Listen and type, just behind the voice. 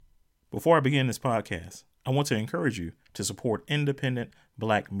Before I begin this podcast, I want to encourage you to support independent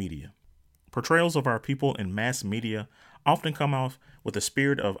Black media. Portrayals of our people in mass media often come off with a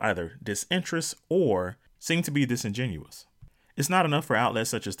spirit of either disinterest or seem to be disingenuous. It's not enough for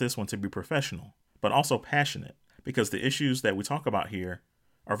outlets such as this one to be professional, but also passionate, because the issues that we talk about here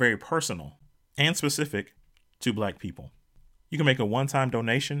are very personal and specific to Black people. You can make a one-time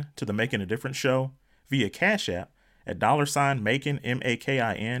donation to the Making a Difference show via Cash App at $Making,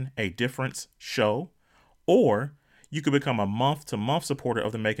 M-A-K-I-N, a difference show, or you could become a month-to-month supporter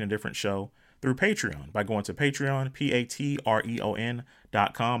of the Making a Difference show through Patreon by going to Patreon,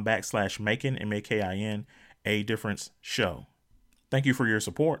 patreon.com/making, M-A-K-I-N, a difference show. Thank you for your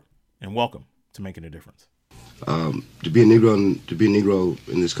support and welcome to Making a Difference. To be a Negro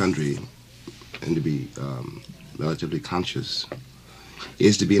in this country and to be relatively conscious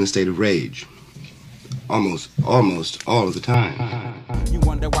is to be in a state of rage. Almost all of the time. You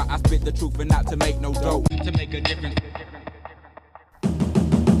wonder why I spit the truth and not to make no dope. To make a difference.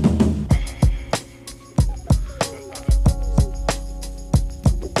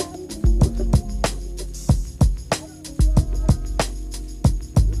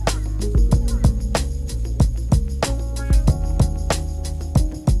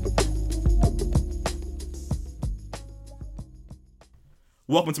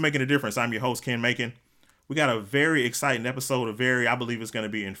 Welcome to Making a Difference. I'm your host, Ken Macon. We got a very exciting episode, I believe it's going to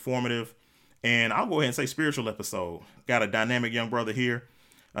be informative, and I'll go ahead and say spiritual episode. Got a dynamic young brother here.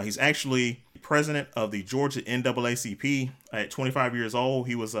 He's actually president of the Georgia NAACP at 25 years old.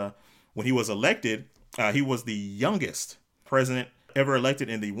 He was, when he was elected, he was the youngest president ever elected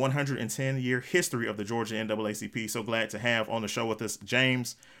in the 110-year history of the Georgia NAACP. So glad to have on the show with us,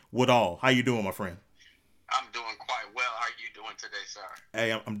 James Woodall. How you doing, my friend? I'm doing quite well. How are you doing today, sir?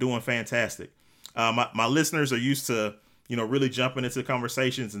 Hey, I'm doing fantastic. My listeners are used to, really jumping into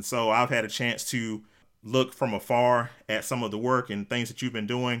conversations. And so I've had a chance to look from afar at some of the work and things that you've been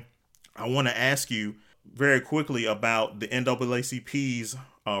doing. I want to ask you very quickly about the NAACP's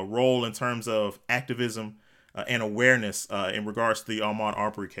role in terms of activism and awareness in regards to the Ahmaud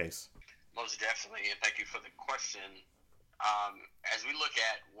Arbery case. Most definitely. And thank you for the question. As we look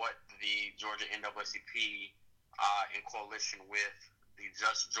at what the Georgia NAACP in coalition with the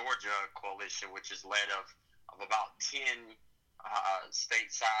Just Georgia Coalition, which is led of about 10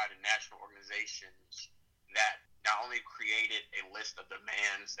 stateside and national organizations that not only created a list of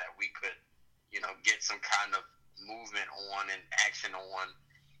demands that we could, get some kind of movement on and action on,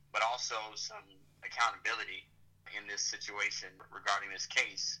 but also some accountability in this situation regarding this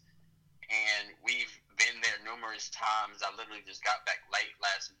case. And we've been there numerous times. I literally just got back late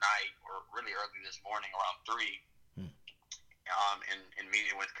last night, or really early this morning, around 3, in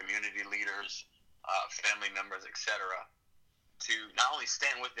meeting with community leaders, family members, etc., to not only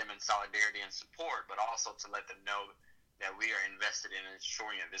stand with them in solidarity and support, but also to let them know that we are invested in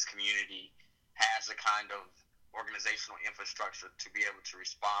ensuring that this community has a kind of organizational infrastructure to be able to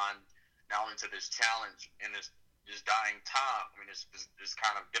respond not only to this challenge in this dying time, this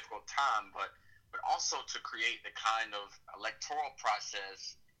kind of difficult time, but also to create the kind of electoral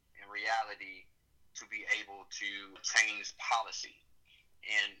process and reality to be able to change policy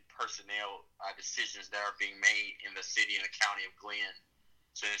and personnel decisions that are being made in the city and the county of Glenn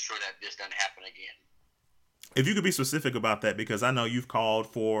to ensure that this doesn't happen again. If you could be specific about that, because I know you've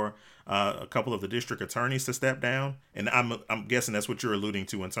called for a couple of the district attorneys to step down, and I'm guessing that's what you're alluding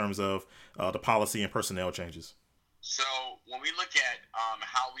to in terms of the policy and personnel changes. So when we look at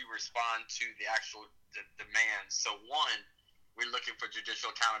how we respond to the actual demands, so one, we're looking for judicial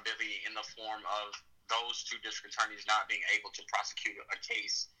accountability in the form of those 2 district attorneys not being able to prosecute a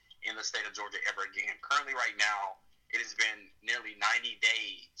case in the state of Georgia ever again. Currently, right now, it has been nearly 90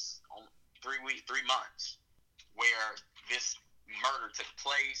 days, 3 months, where this murder took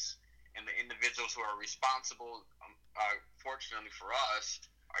place, and the individuals who are responsible, fortunately for us,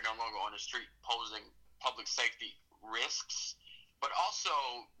 are no longer on the street posing public safety risks, but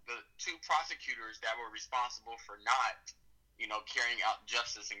also the 2 prosecutors that were responsible for not, carrying out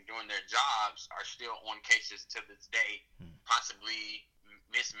justice and doing their jobs are still on cases to this day, possibly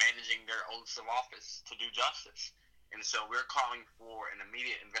mismanaging their oaths of office to do justice. And so we're calling for an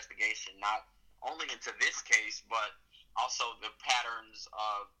immediate investigation, not only into this case, but also the patterns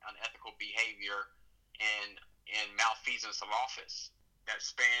of unethical behavior and malfeasance of office that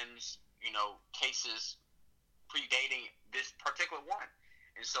spans, cases predating this particular one.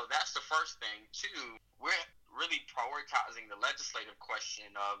 And so that's the first thing. 2, we're really prioritizing the legislative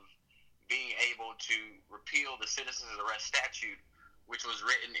question of being able to repeal the citizens arrest statute, which was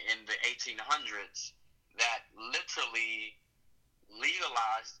written in the 1800s, that literally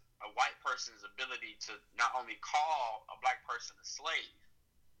legalized a a white person's ability to not only call a black person a slave,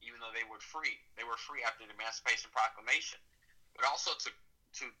 even though they were free after the Emancipation Proclamation, but also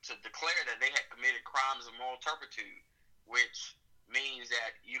to declare that they had committed crimes of moral turpitude, which means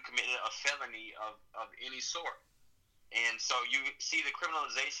that you committed a felony of any sort. And so you see the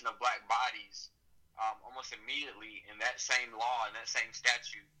criminalization of black bodies almost immediately in that same law, and that same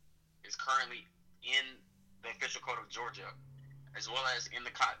statute is currently in the official code of Georgia, as well as in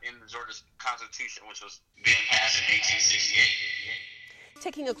the Georgia Constitution, which was being passed in 1868.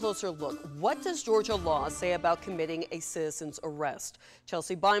 Taking a closer look, what does Georgia law say about committing a citizen's arrest?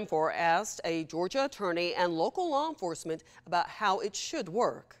 Chelsea Beimfor asked a Georgia attorney and local law enforcement about how it should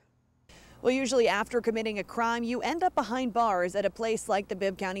work. Well, usually after committing a crime, you end up behind bars at a place like the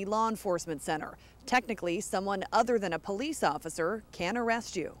Bibb County Law Enforcement Center. Technically, someone other than a police officer can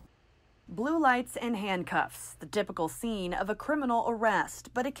arrest you. Blue lights and handcuffs, the typical scene of a criminal arrest,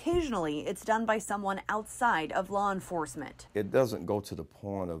 but occasionally it's done by someone outside of law enforcement. It doesn't go to the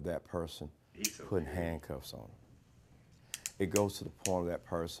point of that person putting handcuffs on them. It goes to the point of that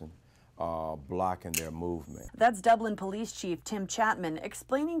person blocking their movement. That's Dublin Police Chief Tim Chapman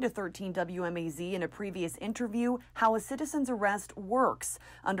explaining to 13 WMAZ in a previous interview how a citizen's arrest works.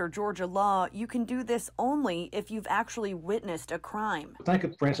 Under Georgia law, you can do this only if you've actually witnessed a crime. Think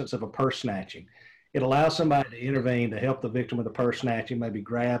of, for instance, of a purse snatching. It allows somebody to intervene to help the victim of the purse snatching, maybe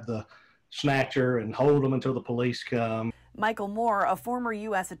grab the snatcher and hold them until the police come. Michael Moore, a former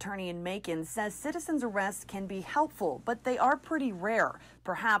U.S. attorney in Macon, says citizens' arrests can be helpful, but they are pretty rare,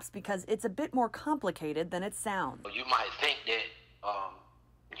 perhaps because it's a bit more complicated than it sounds. You might think that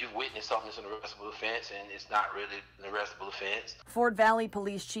you've witnessed something that's an arrestable offense, and it's not really an arrestable offense. Fort Valley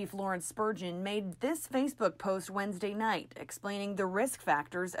Police Chief Lawrence Spurgeon made this Facebook post Wednesday night, explaining the risk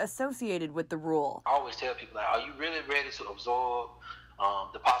factors associated with the rule. I always tell people, like, are you really ready to absorb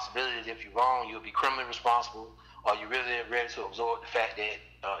the possibility that if you're wrong, you'll be criminally responsible? Are you really ready to absorb the fact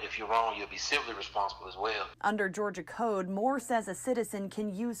that if you're wrong, you'll be civilly responsible as well? Under Georgia code, Moore says a citizen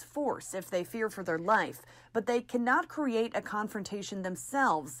can use force if they fear for their life, but they cannot create a confrontation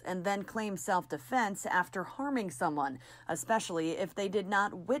themselves and then claim self-defense after harming someone, especially if they did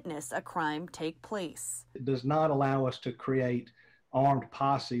not witness a crime take place. It does not allow us to create armed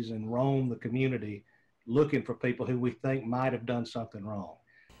posses and roam the community looking for people who we think might have done something wrong.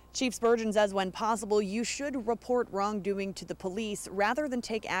 Chief Spurgeon says when possible, you should report wrongdoing to the police rather than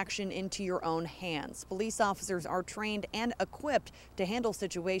take action into your own hands. Police officers are trained and equipped to handle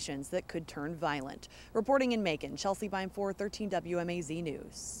situations that could turn violent. Reporting in Macon, Chelsea Beimfor, 13 WMAZ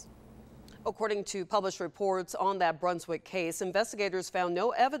News. According to published reports on that Brunswick case, investigators found no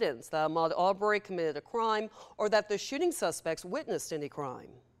evidence that Ahmaud Arbery committed a crime or that the shooting suspects witnessed any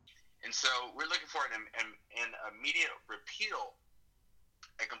crime. And so we're looking for an immediate repeal,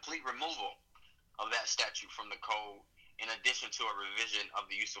 a complete removal of that statute from the code, in addition to a revision of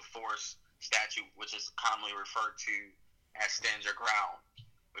the use of force statute, which is commonly referred to as stand your ground.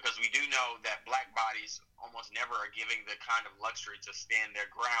 Because we do know that black bodies almost never are given the kind of luxury to stand their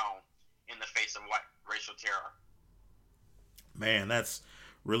ground in the face of white racial terror. Man, that's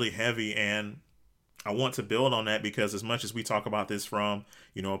really heavy, and I want to build on that because as much as we talk about this from,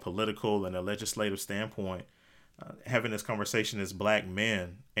 a political and a legislative standpoint, having this conversation as black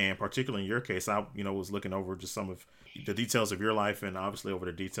men, and particularly in your case, I, was looking over just some of the details of your life and obviously over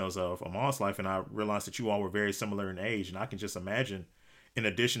the details of Ahmaud's life, and I realized that you all were very similar in age, and I can just imagine, in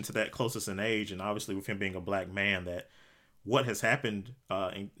addition to that closest in age, and obviously with him being a black man, that what has happened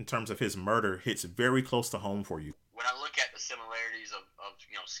in terms of his murder hits very close to home for you. When I look at the similarities of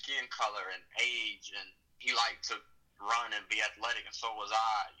skin color and age, and he liked to run and be athletic, and so was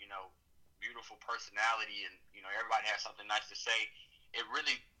I, beautiful personality, and everybody has something nice to say. It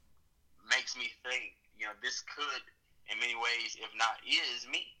really makes me think, this could, in many ways, if not is,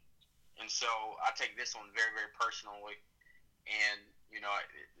 me. And so I take this one very, very personally. And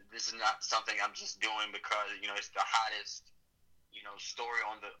this is not something I'm just doing because it's the hottest story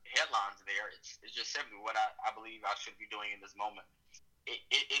on the headlines there. It's just simply what I believe I should be doing in this moment.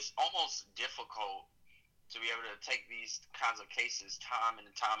 It's almost difficult to be able to take these kinds of cases time and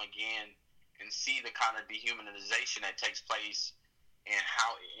time again and see the kind of dehumanization that takes place and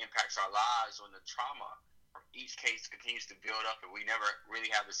how it impacts our lives when the trauma from each case continues to build up, and we never really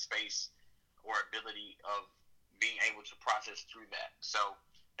have the space or ability of being able to process through that. So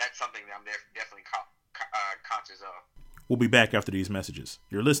that's something that I'm definitely conscious of. We'll be back after these messages.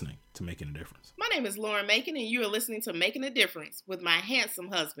 You're listening to Making a Difference. My name is Lauren Macon, and you are listening to Making a Difference with my handsome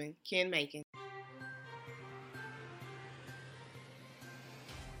husband, Ken Macon.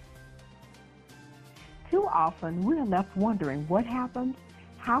 Too often, we are left wondering what happened,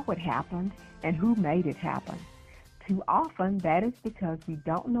 how it happened, and who made it happen. Too often, that is because we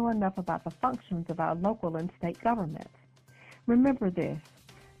don't know enough about the functions of our local and state governments. Remember this,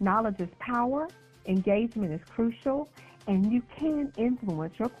 knowledge is power, engagement is crucial, and you can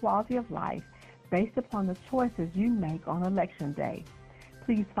influence your quality of life based upon the choices you make on Election Day.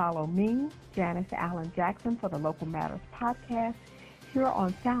 Please follow me, Janice Allen Jackson, for the Local Matters podcast here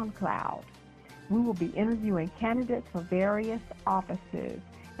on SoundCloud. We will be interviewing candidates for various offices,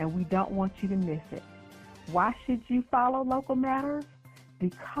 and we don't want you to miss it. Why should you follow Local Matters?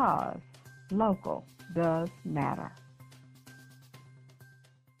 Because local does matter.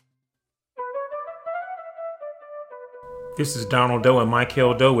 This is Donald Doe and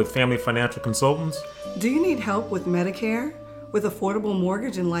Michael Doe with Family Financial Consultants. Do you need help with Medicare, with affordable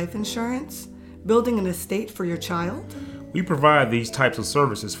mortgage and life insurance, building an estate for your child? We provide these types of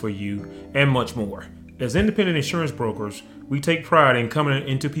services for you and much more. As independent insurance brokers, we take pride in coming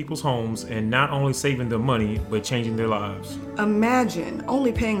into people's homes and not only saving them money, but changing their lives. Imagine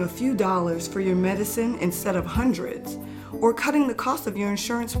only paying a few dollars for your medicine instead of hundreds, or cutting the cost of your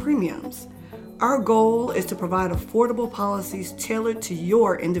insurance premiums. Our goal is to provide affordable policies tailored to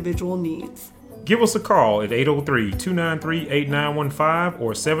your individual needs. Give us a call at 803-293-8915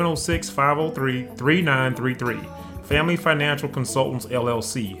 or 706-503-3933. Family Financial Consultants,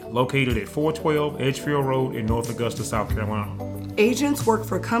 LLC, located at 412 Edgefield Road in North Augusta, South Carolina. Agents work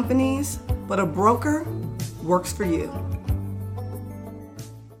for companies, but a broker works for you.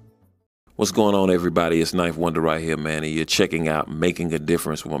 What's going on, everybody? It's Ninth Wonder right here, man, and you're checking out Making a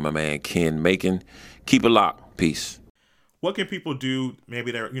Difference with my man Ken Macon. Keep it locked. Peace. What can people do,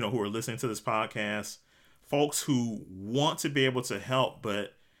 maybe they're, who are listening to this podcast, folks who want to be able to help,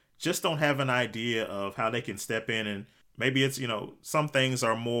 but just don't have an idea of how they can step in? And maybe it's, some things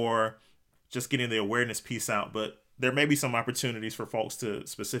are more just getting the awareness piece out, but there may be some opportunities for folks to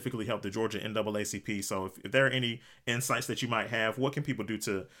specifically help the Georgia NAACP. So if there are any insights that you might have, what can people do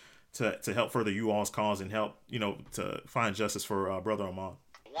to help further you all's cause and help, to find justice for Brother Ahmaud?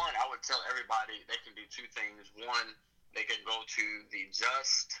 One, I would tell everybody they can do two things. One, they can go to the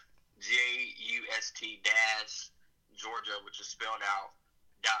Just, Georgia, which is spelled out,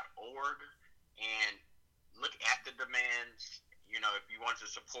 .org, and look at the demands. If you want to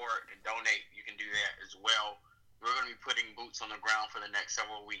support and donate, you can do that as well. We're going to be putting boots on the ground for the next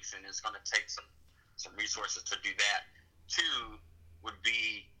several weeks, and it's going to take some resources to do that. Two would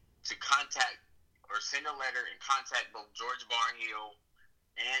be to contact or send a letter and contact both George Barnhill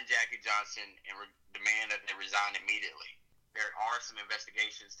and Jackie Johnson and demand that they resign immediately. There are some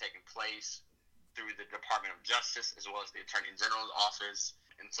investigations taking place through the Department of Justice as well as the Attorney General's office,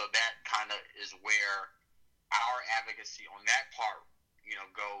 and so that kind of is where our advocacy on that part,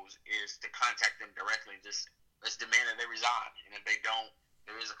 goes, is to contact them directly. Just let's demand that they resign, and if they don't,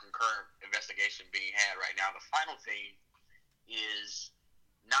 there is a concurrent investigation being had right now. The final thing is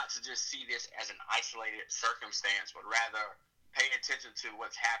not to just see this as an isolated circumstance, but rather pay attention to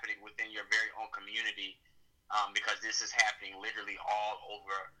what's happening within your very own community, because this is happening literally all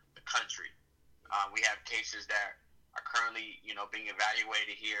over the country. We have cases that are currently, being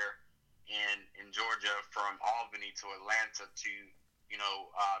evaluated here in Georgia, from Albany to Atlanta to,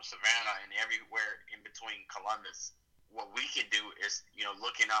 Savannah and everywhere in between Columbus. What we can do is,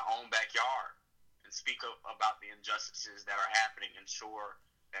 look in our own backyard and speak about the injustices that are happening, ensure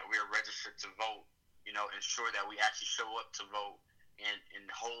that we are registered to vote, ensure that we actually show up to vote, and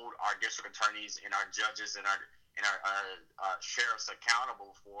hold our district attorneys and our judges and our sheriffs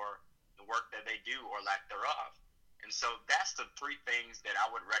accountable for the work that they do or lack thereof. And so that's the three things that I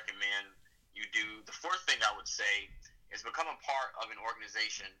would recommend you do. The fourth thing I would say is become a part of an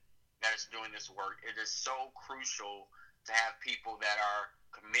organization that is doing this work. It is so crucial to have people that are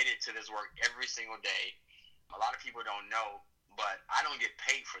committed to this work every single day. A lot of people don't know, but I don't get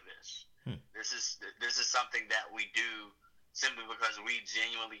paid for this. This is something that we do simply because we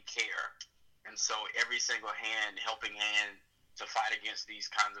genuinely care. And so every single helping hand to fight against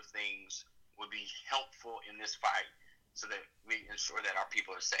these kinds of things would be helpful in this fight, so that we ensure that our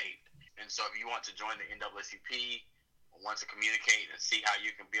people are saved. And so if you want to join the NAACP, or want to communicate and see how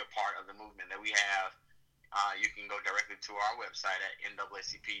you can be a part of the movement that we have, you can go directly to our website at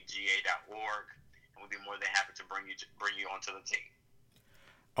naacpga.org, and we'll be more than happy to bring you onto the team.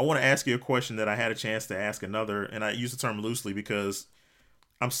 I want to ask you a question that I had a chance to ask another, and I use the term loosely because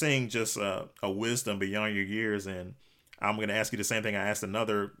I'm seeing just a wisdom beyond your years, and I'm going to ask you the same thing I asked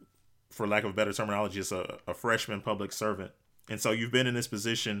another, for lack of a better terminology, is a freshman public servant. And so you've been in this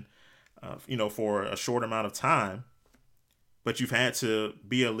position, for a short amount of time, but you've had to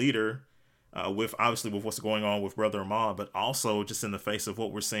be a leader with what's going on with Brother Ahmaud, but also just in the face of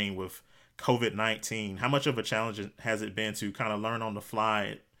what we're seeing with COVID-19. How much of a challenge has it been to kind of learn on the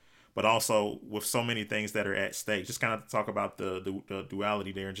fly, but also with so many things that are at stake? Just kind of talk about the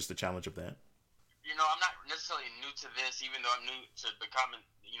duality there and just the challenge of that. You know, I'm not necessarily new to this, even though I'm new to becoming,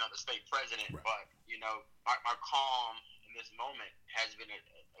 the state president. Right. But, my calm in this moment has been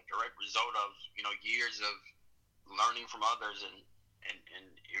a direct result of, years of learning from others and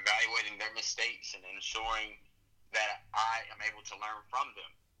evaluating their mistakes and ensuring that I am able to learn from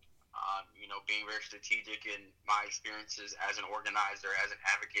them. Being very strategic in my experiences as an organizer, as an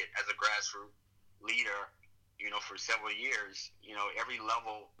advocate, as a grassroots leader, for several years, every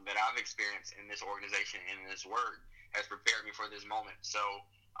level that I've experienced in this organization and in this work has prepared me for this moment. So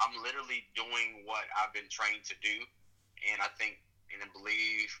I'm literally doing what I've been trained to do. And I think and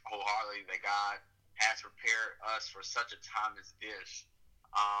believe wholeheartedly that God has prepared us for such a time as this.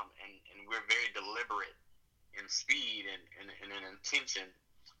 And we're very deliberate in speed and in intention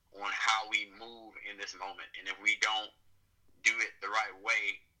on how we move in this moment. And if we don't do it the right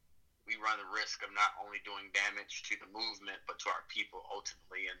way, we run the risk of not only doing damage to the movement, but to our people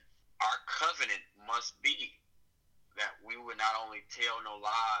ultimately. And our covenant must be that we would not only tell no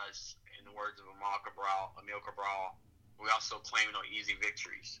lies, in the words of Emil Cabral, we also claim no easy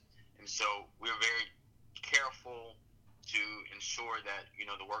victories. And so we're very careful to ensure that,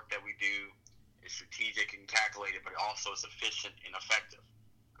 the work that we do is strategic and calculated, but also is efficient and effective.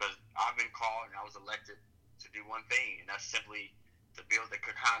 Because I've been called and I was elected to do one thing, and that's simply to build the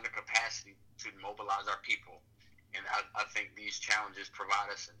kind of capacity to mobilize our people. And I think these challenges provide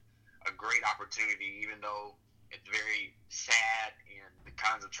us a great opportunity, even though it's very sad and the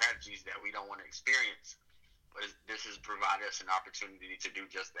kinds of tragedies that we don't want to experience. But this has provided us an opportunity to do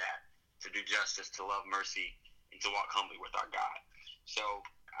just that, to do justice, to love mercy, and to walk humbly with our God. So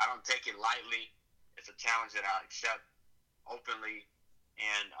I don't take it lightly. It's a challenge that I accept openly,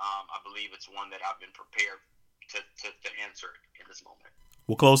 and I believe it's one that I've been prepared to answer in this moment.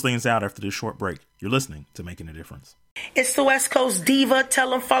 We'll close things out after this short break. You're listening to Making a Difference. It's the West Coast Diva. Tell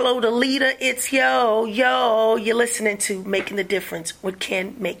them follow the leader. It's yo. You're listening to Making a Difference with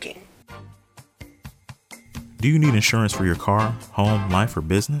Ken Making. Do you need insurance for your car, home, life, or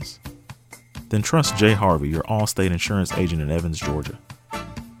business? Then trust Jay Harvey, your Allstate insurance agent in Evans, Georgia.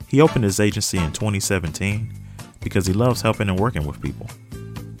 He opened his agency in 2017 because he loves helping and working with people.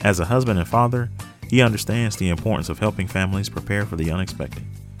 As a husband and father, he understands the importance of helping families prepare for the unexpected.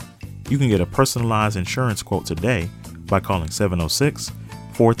 You can get a personalized insurance quote today by calling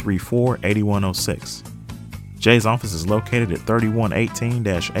 706-434-8106. Jay's office is located at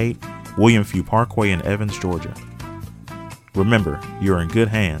 3118-8 William Few Parkway in Evans, Georgia. Remember, you're in good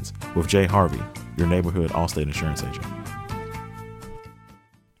hands with Jay Harvey, your neighborhood Allstate insurance agent.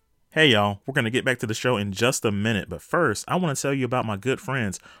 Hey y'all, we're going to get back to the show in just a minute, but first, I want to tell you about my good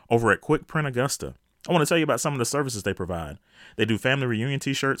friends over at Quick Print Augusta. I want to tell you about some of the services they provide. They do family reunion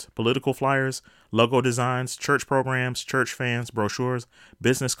t-shirts, political flyers, logo designs, church programs, church fans, brochures,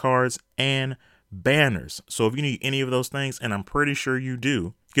 business cards, and banners. So if you need any of those things, and I'm pretty sure you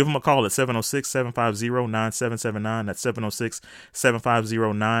do, give them a call at 706-750-9779. That's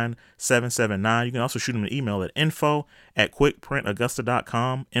 706-750-9779. You can also shoot them an email at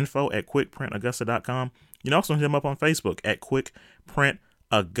info@quickprintaugusta.com, info@quickprintaugusta.com. You can also hit them up on Facebook at Quick Print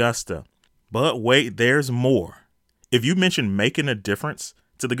Augusta. But wait, there's more. If you mention Making a Difference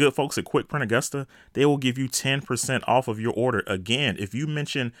to the good folks at Quick Print Augusta, they will give you 10% off of your order. Again, if you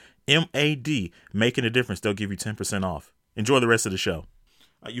mention MAD, Making a Difference, they'll give you 10% off. Enjoy the rest of the show.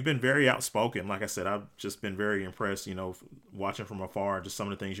 You've been very outspoken. Like I said, I've just been very impressed, watching from afar, just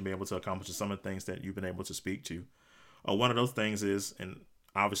some of the things you've been able to accomplish and some of the things that you've been able to speak to. One of those things is, and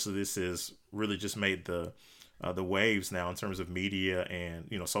obviously this has really just made the waves now in terms of media and,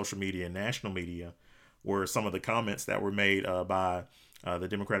 social media and national media, were some of the comments that were made by the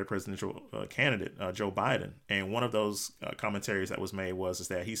Democratic presidential candidate, Joe Biden. And one of those commentaries that was made is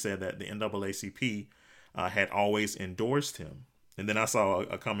that he said that the NAACP had always endorsed him. And then I saw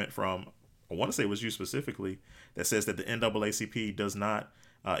a comment from, I want to say it was you specifically, that says that the NAACP does not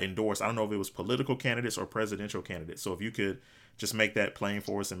endorse, I don't know if it was political candidates or presidential candidates. So if you could just make that plain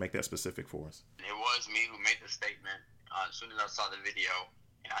for us and make that specific for us. It was me who made the statement as soon as I saw the video,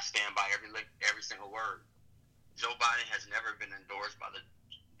 and I stand by every single word. Joe Biden has never been endorsed by the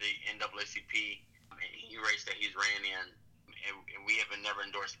NAACP in any race that he's ran in, and we have never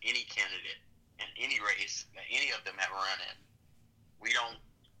endorsed any candidate in any race that any of them have run in. We aren't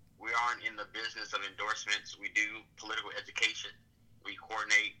in the business of endorsements. We do political education. We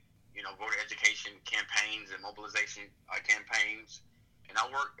coordinate, voter education campaigns and mobilization campaigns, And our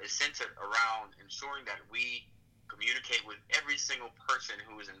work is centered around ensuring that we communicate with every single person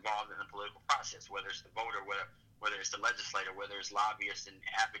who is involved in the political process, whether it's the voter, whether it's the legislator, whether it's lobbyists and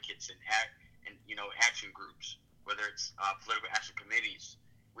advocates and action groups, whether it's political action committees.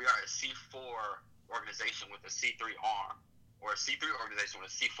 We are a C4 organization with a C3 arm, or a C3 organization with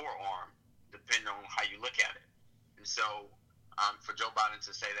a C4 arm, depending on how you look at it. And so for Joe Biden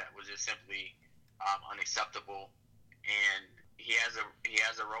to say that was just simply unacceptable, and he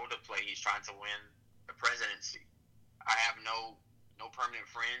has a role to play. He's trying to win the presidency. I have no permanent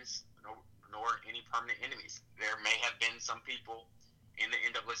friends, nor any permanent enemies. There may have been some people in the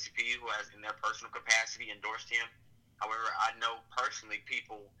NAACP who has, in their personal capacity, endorsed him. However, I know personally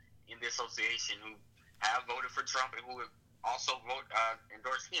people in the association who have voted for Trump and who have also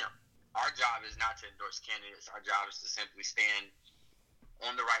endorsed him. Our job is not to endorse candidates. Our job is to simply stand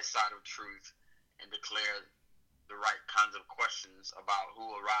on the right side of truth and declare the right kinds of questions about who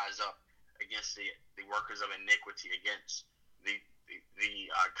will rise up against the workers of iniquity, against the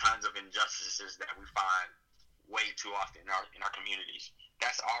kinds of injustices that we find way too often in our communities.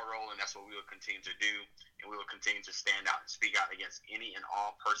 That's our role, and that's what we will continue to do, and we will continue to stand out and speak out against any and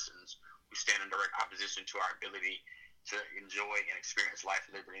all persons who stand in direct opposition to our ability to enjoy and experience life,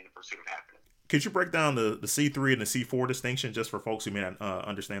 liberty, and the pursuit of happiness. Could you break down the C3 and the C4 distinction just for folks who may not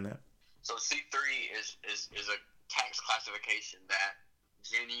understand that? So C3 is a tax classification that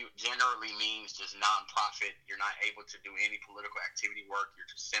generally means just nonprofit. You're not able to do any political activity work. You're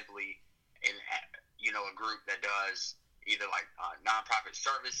just simply a group that does either like nonprofit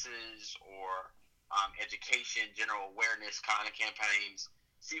services or education, general awareness kind of campaigns.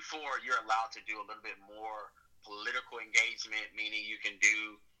 C4, you're allowed to do a little bit more political engagement, meaning you can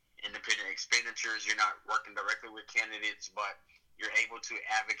do independent expenditures. You're not working directly with candidates, but you're able to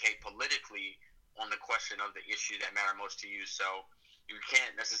advocate politically on the question of the issue that matter most to you. So you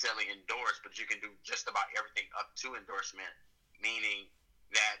can't necessarily endorse, but you can do just about everything up to endorsement, meaning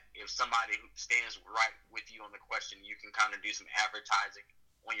that if somebody who stands right with you on the question, you can kind of do some advertising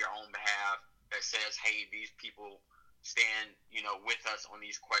on your own behalf that says, hey, these people stand, with us on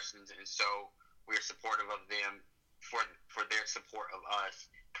these questions, and so we're supportive of them for their support of us,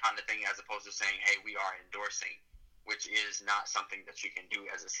 kind of thing, as opposed to saying, hey, we are endorsing, which is not something that you can do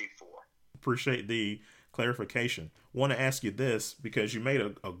as a C4. Appreciate the clarification. Want to ask you this, because you made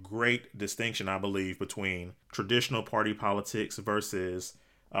a great distinction, I believe, between traditional party politics versus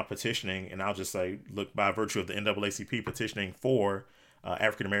petitioning, and I'll just say, look, by virtue of the NAACP petitioning for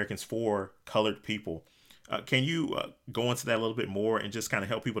African Americans, for colored people. Can you go into that a little bit more and just kind of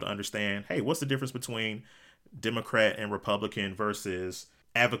help people to understand, hey, what's the difference between Democrat and Republican versus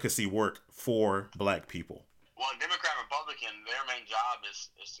advocacy work for Black people? Well, Democrat and Republican, their main job is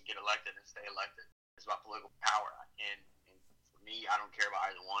to get elected and stay elected. It's about political power. And for me, I don't care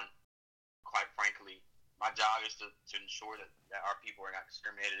about either one. Quite frankly, my job is to ensure that our people are not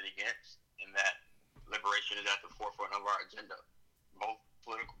discriminated against and that liberation is at the forefront of our agenda. Both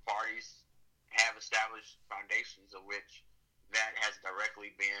political parties have established foundations of which that has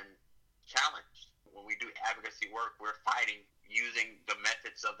directly been challenged. When we do advocacy work, we're fighting using the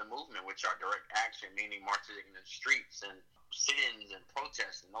methods of the movement, which are direct action, meaning marching in the streets and sit-ins and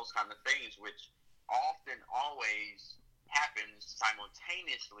protests and those kind of things, which often always happens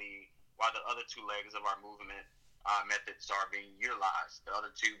simultaneously while the other two legs of our movement methods are being utilized, the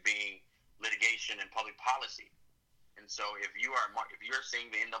other two being litigation and public policy. And so if you're seeing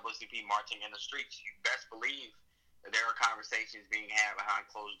the NAACP marching in the streets, you best believe that there are conversations being had behind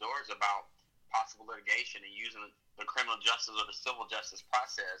closed doors about possible litigation and using the criminal justice or the civil justice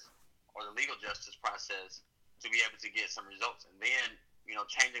process or the legal justice process to be able to get some results. And then,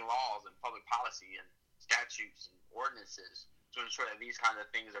 changing laws and public policy and statutes and ordinances to ensure that these kinds of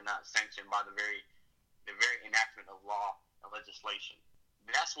things are not sanctioned by the very enactment of law and legislation.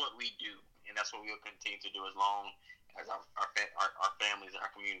 That's what we do, and that's what we will continue to do as long as our families and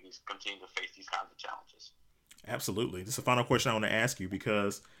our communities continue to face these kinds of challenges. Absolutely. This is the final question I want to ask you,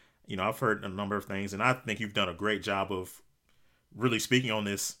 because I've heard a number of things, and I think you've done a great job of really speaking on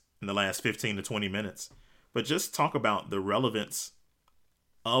this in the last 15 to 20 minutes. But just talk about the relevance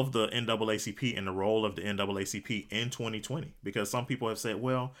of the NAACP and the role of the NAACP in 2020, because some people have said,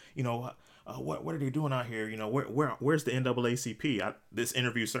 well, what are they doing out here? Where's the NAACP? This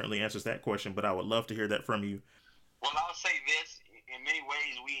interview certainly answers that question, but I would love to hear that from you. Well, I'll say this. In many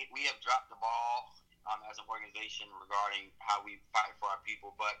ways, we have dropped the ball as an organization regarding how we fight for our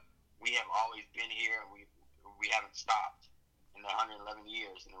people, but we have always been here, and we haven't stopped in the 111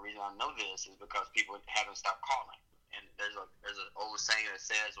 years. And the reason I know this is because people haven't stopped calling. And there's an old saying that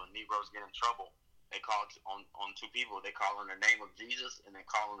says when Negroes get in trouble, They call on two people. They call on the name of Jesus, and they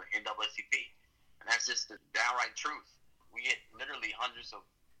call on the NAACP. And that's just the downright truth. We get literally hundreds of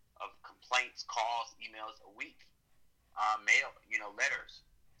complaints, calls, emails a week, mail, letters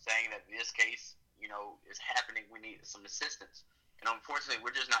saying that this case, is happening. We need some assistance. And unfortunately,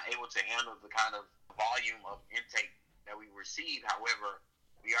 we're just not able to handle the kind of volume of intake that we receive. However,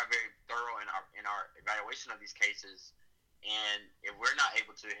 we are very thorough in our evaluation of these cases. And if we're not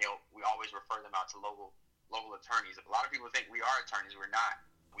able to help, we always refer them out to local attorneys. A lot of people think we are attorneys. We're not.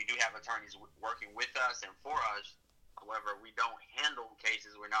 We do have attorneys working with us and for us. However, we don't handle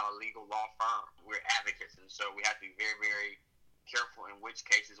cases. We're not a legal law firm. We're advocates. And so we have to be very, very careful in which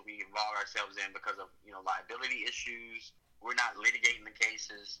cases we involve ourselves in because of, liability issues. We're not litigating the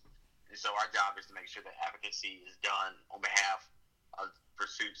cases. And so our job is to make sure that advocacy is done on behalf of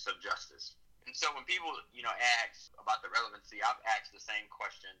pursuits of justice. And so when people, ask about the relevancy, I've asked the same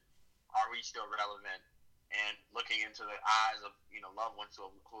question: are we still relevant? And looking into the eyes of, loved ones who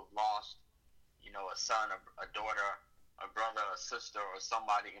have lost, a son, a daughter, a brother, a sister, or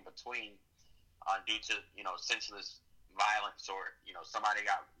somebody in between, due to, senseless violence, or, somebody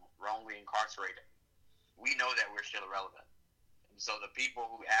got wrongly incarcerated. We know that we're still relevant. And so the people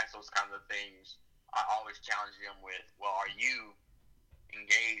who ask those kinds of things, I always challenge them with, well, are you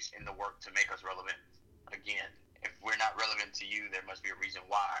engaged in the work to make us relevant? Again, if we're not relevant to you, there must be a reason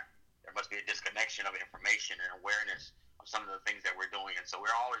why. There must be a disconnection of information and awareness of some of the things that we're doing. And so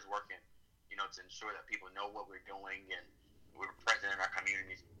we're always working, to ensure that people know what we're doing and we're present in our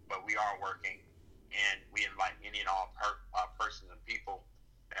communities. But we are working, and we invite any and all persons and people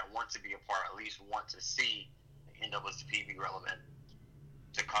that want to be a part, at least want to see the NAACP be relevant,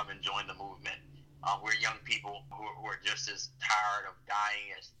 to come and join the movement. We're young people who are just as tired of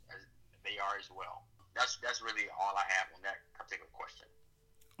dying as they are as well. That's really all I have on that particular question.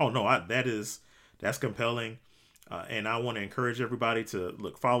 Oh no, that's compelling, and I want to encourage everybody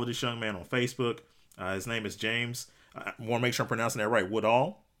to follow this young man on Facebook. His name is James. I want to make sure I'm pronouncing that right.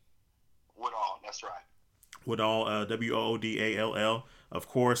 Woodall. Woodall, that's right. Woodall, Woodall. Of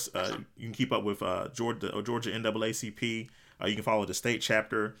course, you can keep up with Georgia NAACP. You can follow the state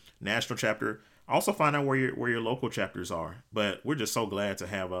chapter, national chapter. Also find out where your local chapters are. But we're just so glad to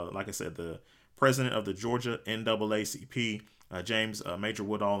have, like I said, the president of the Georgia NAACP, James Major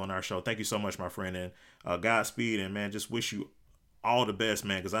Woodall, on our show. Thank you so much, my friend, and Godspeed, and man, just wish you all the best,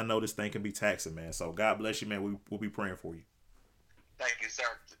 man, because I know this thing can be taxing, man. So God bless you, man. We'll be praying for you. Thank you, sir.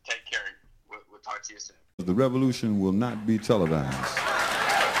 Take care. We'll talk to you soon. The revolution will not be televised.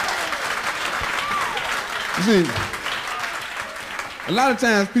 You see, a lot of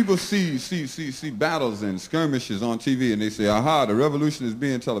times people see battles and skirmishes on TV, and they say, aha, the revolution is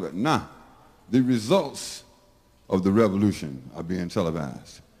being televised. Nah, the results of the revolution are being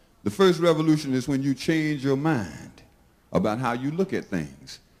televised. The first revolution is when you change your mind about how you look at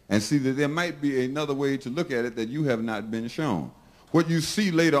things and see that there might be another way to look at it that you have not been shown. What you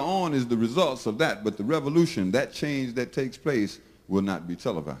see later on is the results of that, but the revolution, that change that takes place, will not be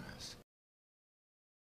televised.